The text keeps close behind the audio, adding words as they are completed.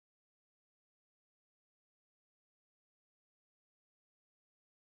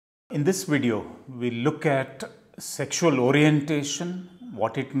In this video, we look at sexual orientation,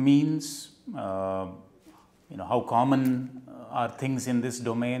 what it means, how common are things in this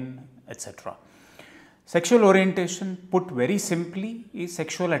domain, etc. Sexual orientation, put very simply, is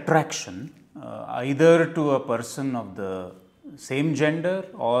sexual attraction either to a person of the same gender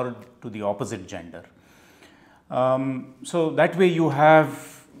or to the opposite gender. So that way you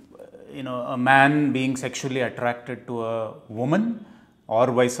have a man being sexually attracted to a woman or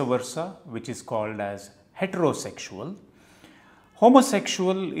vice versa, which is called as heterosexual.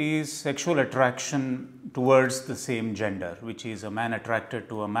 Homosexual is sexual attraction towards the same gender, which is a man attracted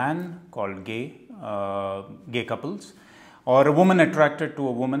to a man, called gay couples, or a woman attracted to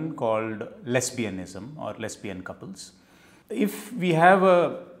a woman, called lesbianism or lesbian couples. If we have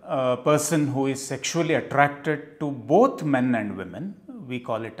a person who is sexually attracted to both men and women, we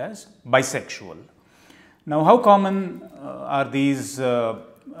call it as bisexual. Now, how common are these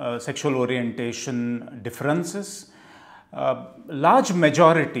sexual orientation differences? Large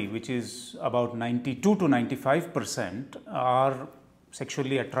majority, which is about 92 to 95%, are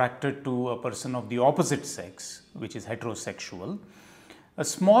sexually attracted to a person of the opposite sex, which is heterosexual. A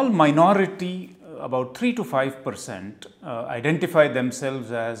small minority, about 3 to 5%, identify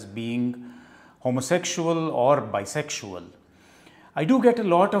themselves as being homosexual or bisexual. I do get a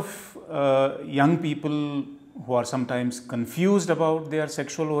lot of young people who are sometimes confused about their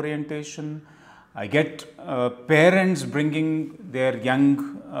sexual orientation. I get parents bringing their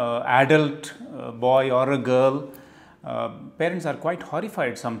young adult boy or a girl. Parents are quite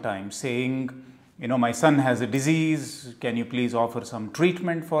horrified sometimes, saying, my son has a disease, can you please offer some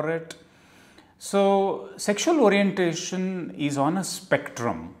treatment for it? So, sexual orientation is on a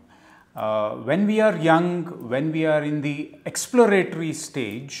spectrum. When we are young, when we are in the exploratory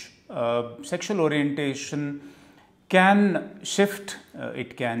stage, sexual orientation can shift,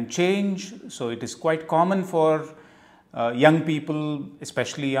 it can change. So, it is quite common for young people,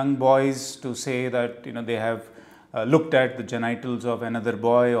 especially young boys, to say that they have looked at the genitals of another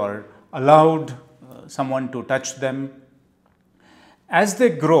boy or allowed someone to touch them. As they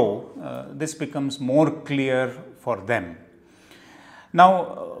grow, this becomes more clear for them.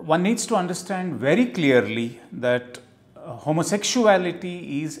 Now, one needs to understand very clearly that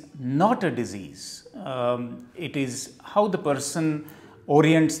homosexuality is not a disease. It is how the person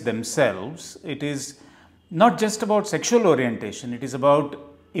orients themselves. It is not just about sexual orientation. It is about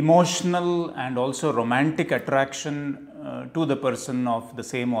emotional and also romantic attraction to the person of the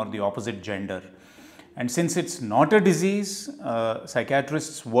same or the opposite gender. And since it's not a disease,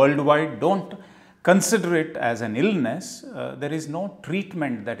 psychiatrists worldwide don't consider it as an illness. There is no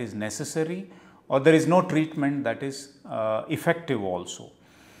treatment that is necessary, or there is no treatment that is effective also.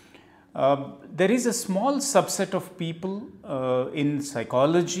 There is a small subset of people in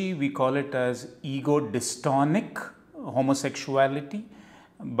psychology, we call it as ego-dystonic homosexuality.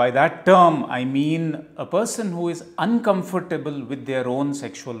 By that term, I mean a person who is uncomfortable with their own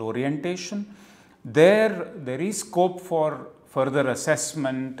sexual orientation. There is scope for further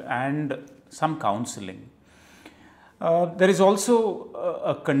assessment and some counseling. There is also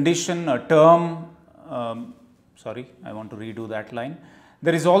a condition, a term, sorry, I want to redo that line.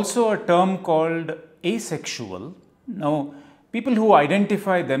 There is also a term called asexual. Now, people who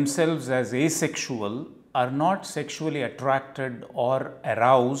identify themselves as asexual are not sexually attracted or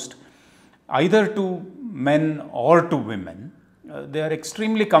aroused either to men or to women. They are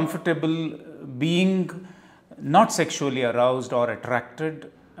extremely comfortable being not sexually aroused or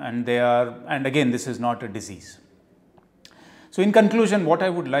attracted, and again, this is not a disease. So, in conclusion, what I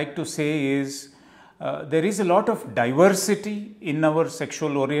would like to say is there is a lot of diversity in our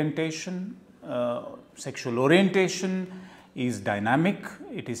sexual orientation. Sexual orientation is dynamic,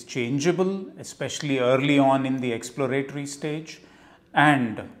 it is changeable, especially early on in the exploratory stage,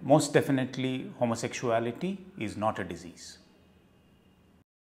 and most definitely homosexuality is not a disease.